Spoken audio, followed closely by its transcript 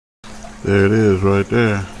There it is right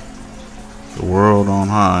there. The world on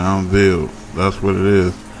high, unveiled. That's what it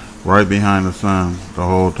is. Right behind the sun the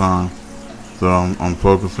whole time. So I'm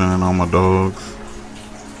focusing in on my dogs.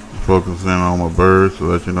 Focusing on my birds to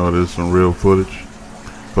let you know there's some real footage.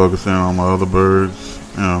 Focusing on my other birds,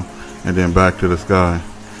 you know, and then back to the sky.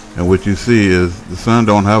 And what you see is the sun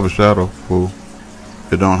don't have a shadow, fool.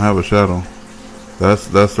 It don't have a shadow.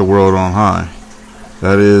 That's the world on high.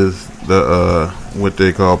 That is the what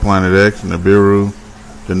they call Planet X, Nibiru,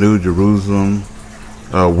 the New Jerusalem,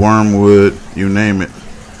 Wormwood, you name it.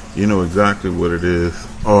 You know exactly what it is.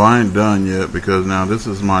 Oh, I ain't done yet because now this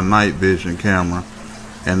is my night vision camera,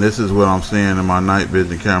 and this is what I'm seeing in my night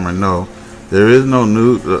vision camera. No, there is no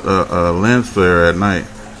new lens flare at night.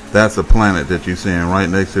 That's a planet that you're seeing right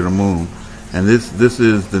next to the moon, and this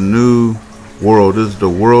is the new world. This is the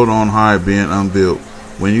world on high being unveiled.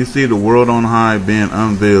 When you see the world on high being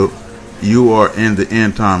unveiled, you are in the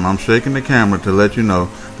end time. I'm shaking the camera to let you know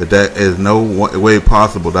that is no way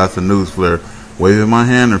possible. That's a news flare. Waving my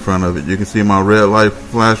hand in front of it, you can see my red light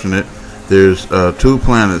flashing it. There's 2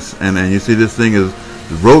 planets, and you see this thing is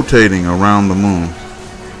rotating around the moon.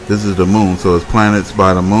 This is the moon, so it's planets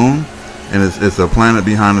by the moon, and it's a planet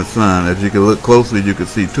behind the sun. If you can look closely, you can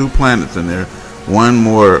see 2 planets in there. One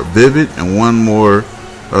more vivid and one more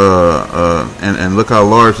and look how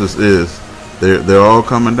large this is. They're all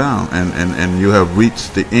coming down, and you have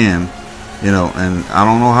reached the end, you know. And I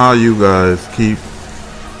don't know how you guys keep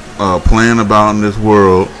playing about in this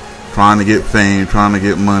world, trying to get fame, trying to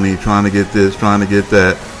get money, trying to get this, trying to get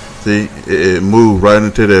that. See, it moved right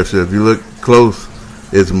into there. So if you look close,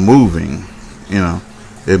 it's moving, you know.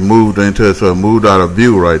 It moved into it, so it moved out of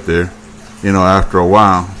view right there, you know. After a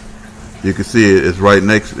while, you can see it. It's right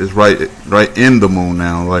next. It's right in the moon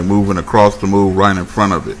now, like moving across the moon, right in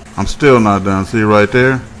front of it. I'm still not done. See right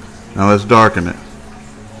there? Now let's darken it.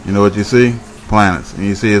 You know what you see? Planets, and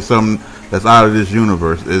you see it's something that's out of this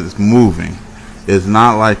universe. It's moving. It's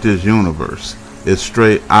not like this universe. It's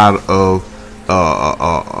straight out of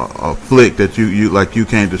a flick that you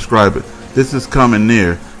can't describe it. This is coming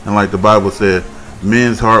near, and like the Bible said,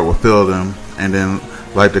 men's heart will fail them, and then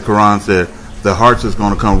like the Quran said, the hearts is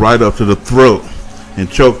going to come right up to the throat and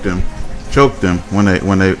choke them when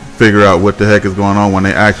they figure out what the heck is going on. When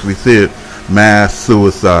they actually see it, mass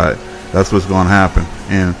suicide. That's what's going to happen,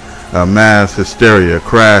 and mass hysteria,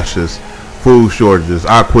 crashes, food shortages,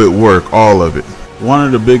 I quit work, all of it. One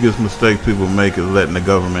of the biggest mistakes people make is letting the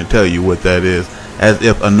government tell you what that is, as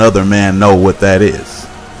if another man know what that is.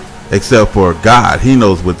 Except for God, He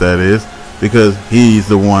knows what that is, because He's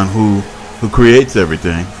the one who creates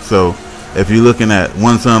everything. So if you're looking at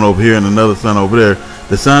one sun over here and another sun over there,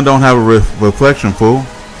 the sun don't have a reflection, fool.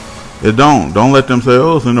 It don't. Don't let them say,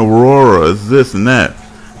 oh, it's an aurora, it's this and that.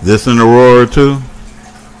 This an aurora too?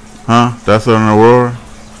 Huh? That's an aurora?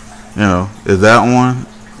 You know, is that one?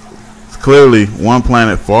 It's clearly one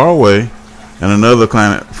planet far away and another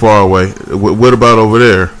planet far away. What about over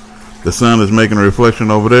there? The sun is making a reflection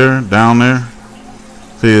over there, down there.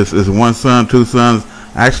 See, it's one sun, 2 suns.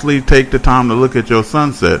 Actually take the time to look at your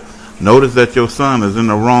sunset. Notice that your sun is in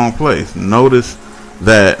the wrong place. Notice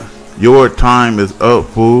that your time is up,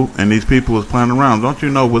 fool, and these people is playing around. Don't you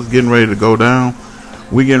know what's getting ready to go down?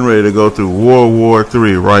 We getting ready to go through World War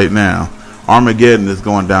III right now. Armageddon is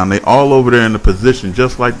going down. They all over there in the position,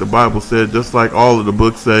 just like the Bible said, just like all of the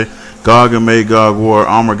books say. Gog and Magog war,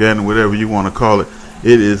 Armageddon, whatever you want to call it.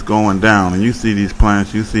 It is going down, and you see these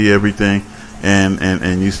planets, you see everything,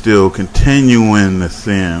 and you still continuing to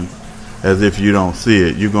sin as if you don't see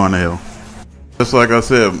it. You're going to hell. Just like I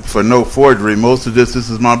said, for no forgery, most of this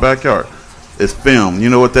is my backyard. It's film. You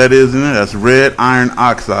know what that is in it? That's red iron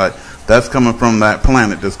oxide. That's coming from that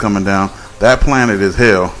planet that's coming down. That planet is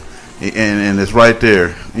hell, and it's right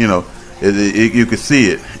there. You know, you can see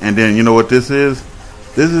it. And then you know what this is?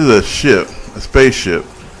 This is a ship, a spaceship,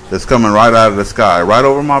 that's coming right out of the sky, right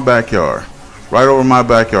over my backyard. Right over my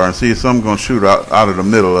backyard, and see if something's going to shoot out of the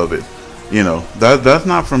middle of it. You know, that's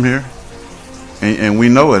not from here. And we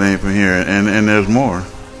know it ain't from here, and there's more.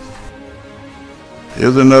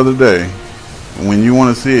 Here's another day. When you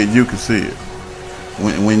want to see it, you can see it.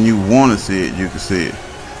 When you want to see it, you can see it.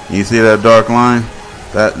 And you see that dark line?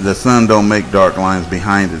 That the sun don't make dark lines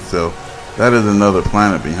behind itself. That is another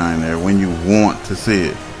planet behind there when you want to see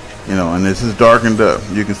it. You know, and this is darkened up.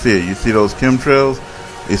 You can see it. You see those chemtrails?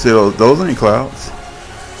 You see those ain't clouds.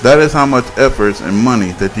 That is how much efforts and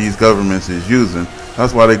money that these governments is using.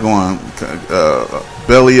 That's why they're going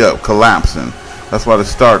belly up, collapsing. That's why the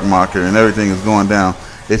stock market and everything is going down.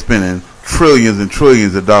 They're spending trillions and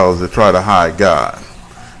trillions of dollars to try to hide God,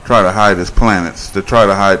 try to hide His planets, to try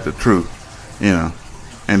to hide the truth, you know.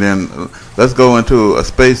 and then let's go into a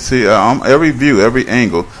space. See, every view, every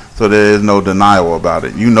angle, so there is no denial about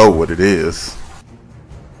it. You know what it is.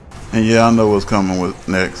 And yeah, I know what's coming with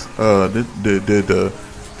next. Did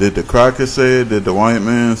the cracker say it? Did the white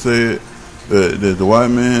man say it? Did the white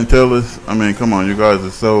man tell us? I mean, come on, you guys are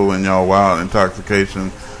so in y'all wild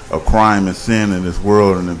intoxication of crime and sin in this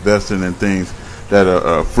world and investing in things that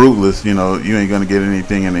are fruitless. You know, you ain't gonna get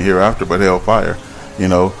anything in the hereafter but hellfire. You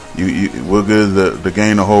know, what good is to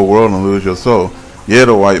gain the whole world and lose your soul? Yeah,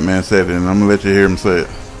 the white man said it, and I'm gonna let you hear him say it.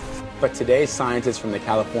 But today, scientists from the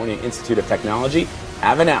California Institute of Technology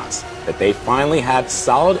have announced that they finally have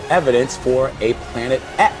solid evidence for a Planet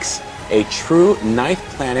X, a true ninth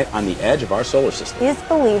planet on the edge of our solar system. It is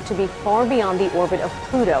believed to be far beyond the orbit of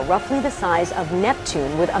Pluto, roughly the size of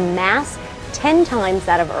Neptune, with a mass 10 times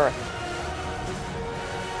that of Earth.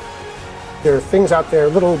 There are things out there,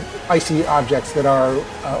 little icy objects that are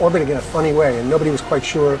orbiting in a funny way, and nobody was quite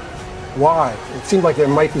sure why. It seemed like there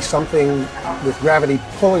might be something with gravity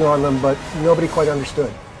pulling on them, but nobody quite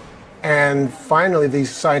understood. And finally, these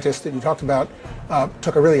scientists that you talked about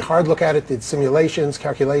took a really hard look at it, did simulations,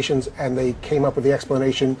 calculations, and they came up with the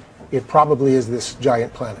explanation. It probably is this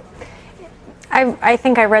giant planet. I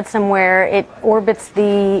think I read somewhere it orbits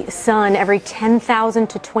the sun every 10,000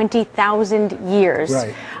 to 20,000 years.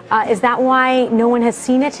 Right. Is that why no one has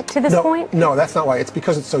seen it to this point? No, that's not why. It's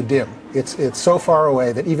because it's so dim. It's so far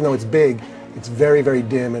away that even though it's big, it's very, very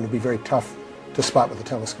dim, and it'd be very tough to spot with a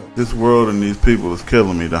telescope. This world and these people is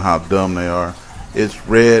killing me to how dumb they are. It's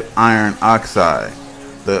red iron oxide.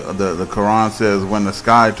 The Quran says when the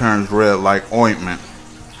sky turns red like ointment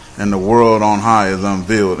and the world on high is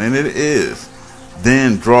unveiled, and it is.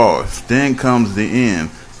 Then draweth, then comes the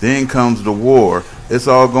end, then comes the war. It's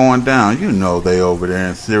all going down. You know they over there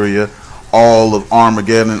in Syria, all of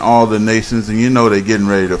Armageddon, all the nations, and you know they getting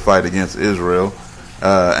ready to fight against Israel,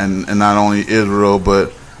 and not only Israel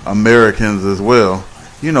but Americans as well.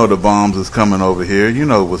 You know the bombs is coming over here. You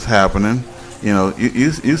know what's happening. You know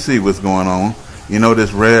you see what's going on. You know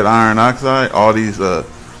this red iron oxide, all these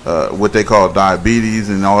what they call diabetes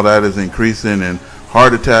and all that is increasing, and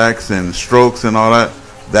heart attacks and strokes and all that.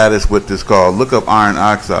 That is what this called. Look up iron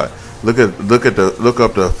oxide. Look up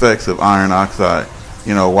the effects of iron oxide.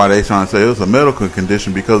 You know why they trying to say it's a medical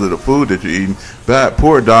condition because of the food that you're eating,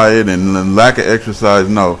 poor diet and lack of exercise.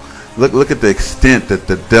 No, look at the extent that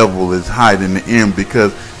the devil is hiding the end.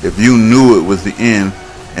 Because if you knew it was the end,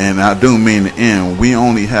 and I do mean the end, we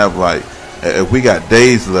only have like, if we got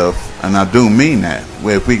days left, and I do mean that,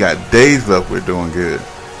 if we got days left, we're doing good.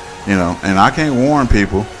 You know, and I can't warn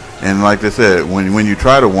people. And like they said, when you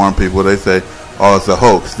try to warn people, they say, oh, it's a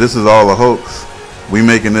hoax. This is all a hoax. We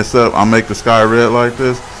making this up. I make the sky red like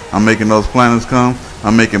this. I'm making those planets come.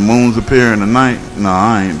 I'm making moons appear in the night. No,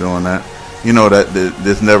 I ain't doing that. You know that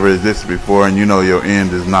this never existed before, and you know your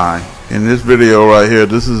end is nigh. In this video right here,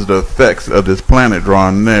 this is the effects of this planet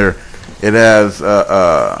drawing near. It has,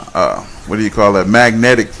 what do you call that,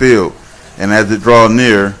 magnetic field. And as it draws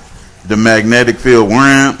near, the magnetic field,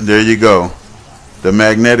 wham, there you go. The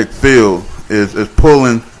magnetic field is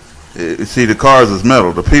pulling. See, the cars is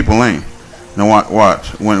metal. The people ain't. Now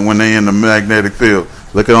watch. When they in the magnetic field,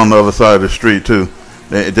 look at on the other side of the street too.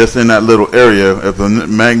 Just in that little area, if the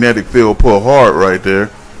magnetic field pull hard right there,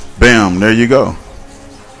 bam, there you go.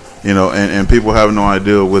 You know, and people have no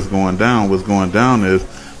idea what's going down. What's going down is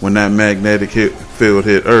when that magnetic field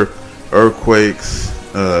hit Earth, earthquakes,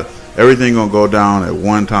 everything gonna go down at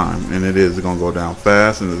one time, and it's gonna go down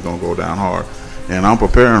fast, and it's gonna go down hard. And I'm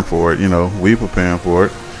preparing for it. You know, we preparing for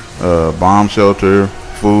it. Bomb shelter,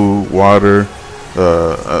 food, water,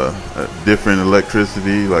 different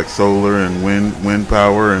electricity like solar and wind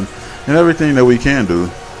power, and everything that we can do.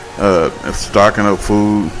 Stocking up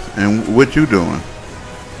food, and what you doing?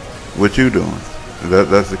 What you doing?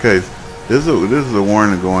 That's the case. This is a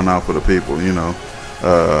warning going out for the people. You know.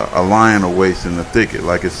 A lion awaits in the thicket,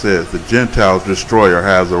 like it says. The Gentile destroyer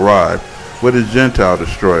has arrived. What is Gentile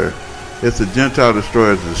destroyer? It's the Gentile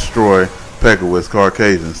destroyer to destroy Pegawis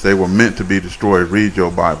Caucasians. They were meant to be destroyed. Read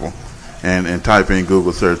your Bible and type in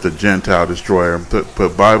Google search the Gentile destroyer.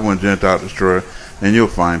 Put Bible and Gentile destroyer, and you'll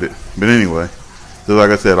find it. But anyway, so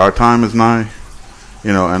like I said, our time is nigh.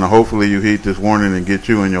 You know, and hopefully you heed this warning and get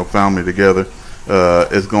you and your family together.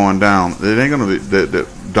 It's going down. It ain't gonna be.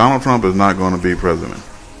 Donald Trump is not going to be president.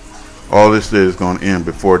 All this is going to end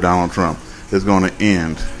before Donald Trump is going to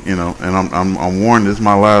end. You know, and I'm warning. This is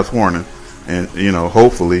my last warning, and you know,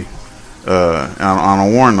 hopefully, I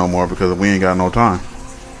don't warn no more because we ain't got no time.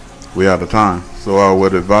 We out of time. So I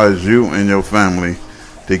would advise you and your family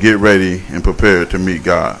to get ready and prepare to meet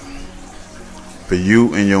God. for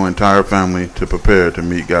you and your entire family to prepare to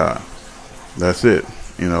meet God. That's it.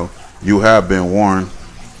 You know, you have been warned